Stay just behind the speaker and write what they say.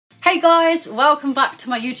Hey guys, welcome back to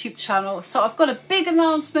my YouTube channel. So I've got a big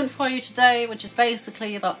announcement for you today, which is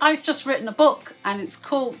basically that I've just written a book and it's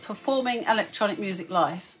called Performing Electronic Music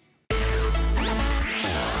Live.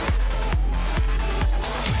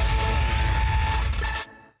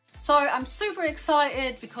 So I'm super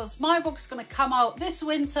excited because my book's going to come out this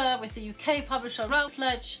winter with the UK publisher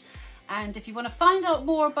Routledge, and if you want to find out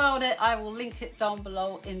more about it, I will link it down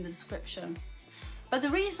below in the description. But the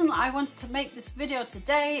reason I wanted to make this video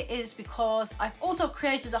today is because I've also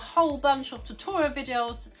created a whole bunch of tutorial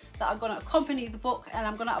videos that are going to accompany the book, and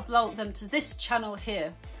I'm going to upload them to this channel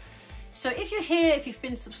here. So if you're here, if you've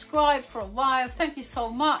been subscribed for a while, thank you so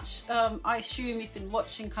much. I assume you've been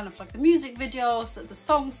watching kind of like the music videos, the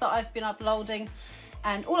songs that I've been uploading,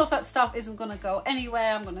 and all of that stuff isn't going to go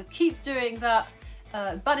anywhere. I'm going to keep doing that.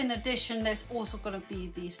 But in addition, there's also going to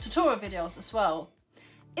be these tutorial videos as well.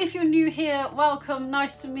 If you're new here, welcome,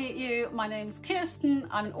 nice to meet you. My name's Kirsten,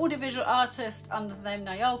 I'm an audiovisual artist under the name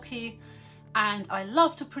Naoki, and I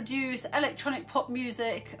love to produce electronic pop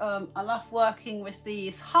music. I love working with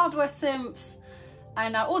these hardware synths,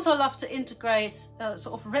 and I also love to integrate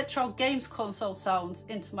sort of retro games console sounds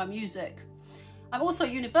into my music. I'm also a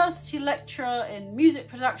university lecturer in music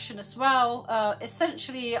production as well.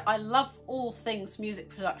 Essentially, I love all things music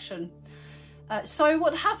production. So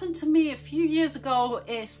what happened to me a few years ago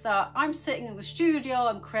is that I'm sitting in the studio,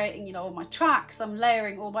 I'm creating, all my tracks, I'm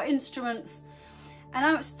layering all my instruments, and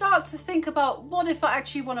I start to think about what if I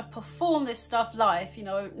actually want to perform this stuff live.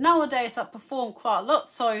 Nowadays I perform quite a lot,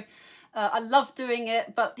 so I love doing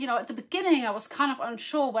it, but at the beginning I was kind of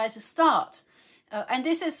unsure where to start. And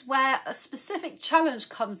this is where a specific challenge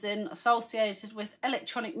comes in associated with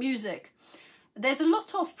electronic music. There's a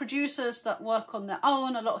lot of producers that work on their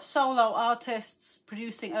own, a lot of solo artists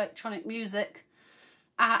producing electronic music.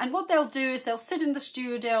 And what they'll do is they'll sit in the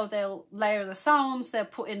studio, they'll layer the sounds, they'll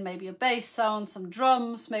put in maybe a bass sound, some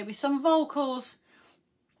drums, maybe some vocals,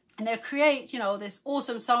 and they'll create, this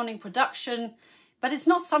awesome sounding production. But it's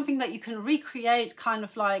not something that you can recreate kind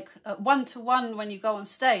of like one-to-one when you go on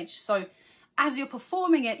stage. So as you're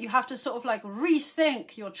performing it, you have to sort of like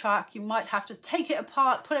rethink your track. You might have to take it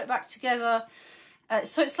apart, put it back together.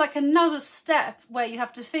 So it's like another step where you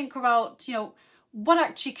have to think about, what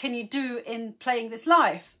actually can you do in playing this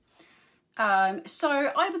live?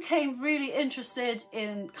 So I became really interested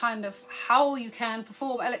in kind of how you can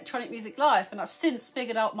perform electronic music live, and I've since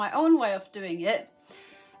figured out my own way of doing it.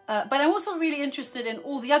 But I'm also really interested in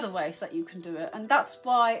all the other ways that you can do it, and that's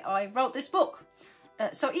why I wrote this book.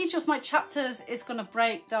 So each of my chapters is going to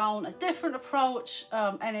break down a different approach,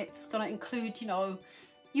 and it's going to include,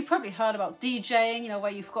 you've probably heard about DJing, where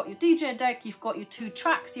you've got your DJ deck, you've got your two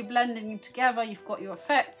tracks, you're blending them together, you've got your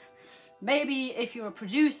effects. Maybe if you're a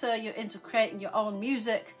producer, you're into creating your own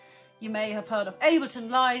music. You may have heard of Ableton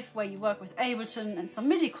Live, where you work with Ableton and some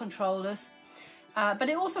MIDI controllers. But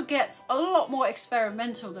it also gets a lot more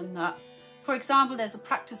experimental than that. For example, there's a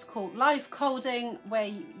practice called live coding, where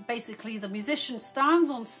basically the musician stands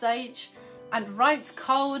on stage and writes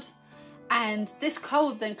code, and this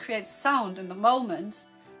code then creates sound in the moment,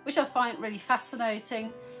 which I find really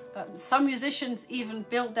fascinating. Some musicians even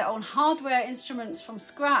build their own hardware instruments from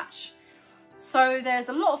scratch. So there's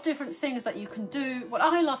a lot of different things that you can do. What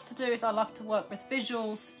I love to do is I love to work with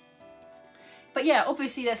visuals. But yeah,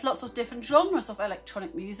 obviously there's lots of different genres of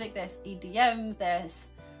electronic music. There's EDM, there's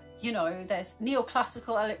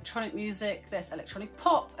neoclassical electronic music, there's electronic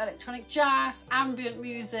pop, electronic jazz, ambient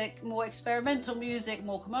music, more experimental music,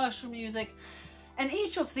 more commercial music. And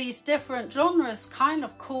each of these different genres kind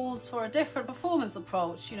of calls for a different performance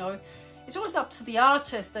approach. It's always up to the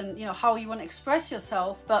artist and, how you want to express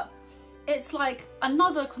yourself, but it's like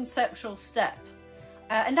another conceptual step.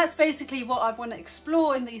 And that's basically what I want to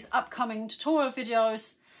explore in these upcoming tutorial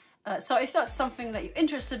videos. So if that's something that you're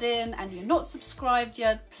interested in and you're not subscribed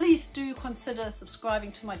yet, please do consider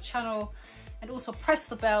subscribing to my channel, and also press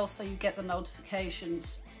the bell so you get the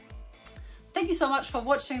notifications. Thank you so much for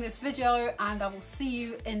watching this video, and I will see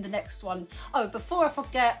you in the next one. Oh, before I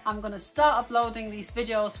forget, I'm going to start uploading these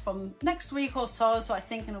videos from next week or so. So I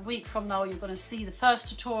think in a week from now, you're going to see the first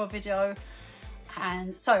tutorial video.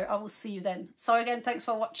 And so I will see you then. So again, thanks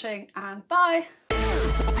for watching, and bye.